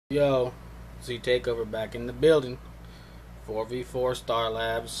Yo, Z Takeover back in the building. 4v4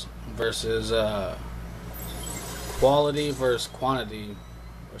 starlabs versus quality versus quantity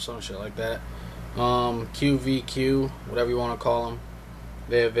or some shit like that. QvQ, whatever you want to call them.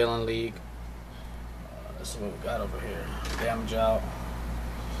 They're a villain league. This is what we got over here. Damage out.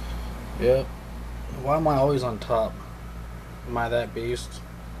 Yep. Why am I always on top? Am I that beast?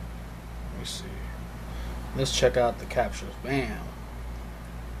 Let me see. Let's check out the captures. Bam.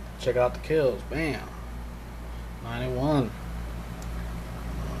 Check out the kills. Bam. 91.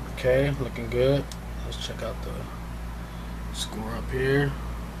 Okay, looking good. Let's check out the score up here.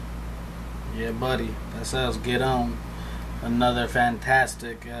 Yeah, buddy. That sounds get on. Another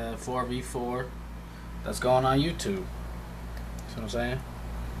fantastic 4v4 that's going on YouTube. See what I'm saying?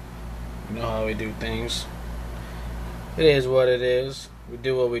 You know how we do things. It is what it is. We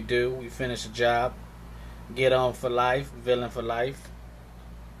do what we do. We finish the job. Get on for life. Villain for life.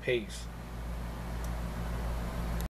 Peace.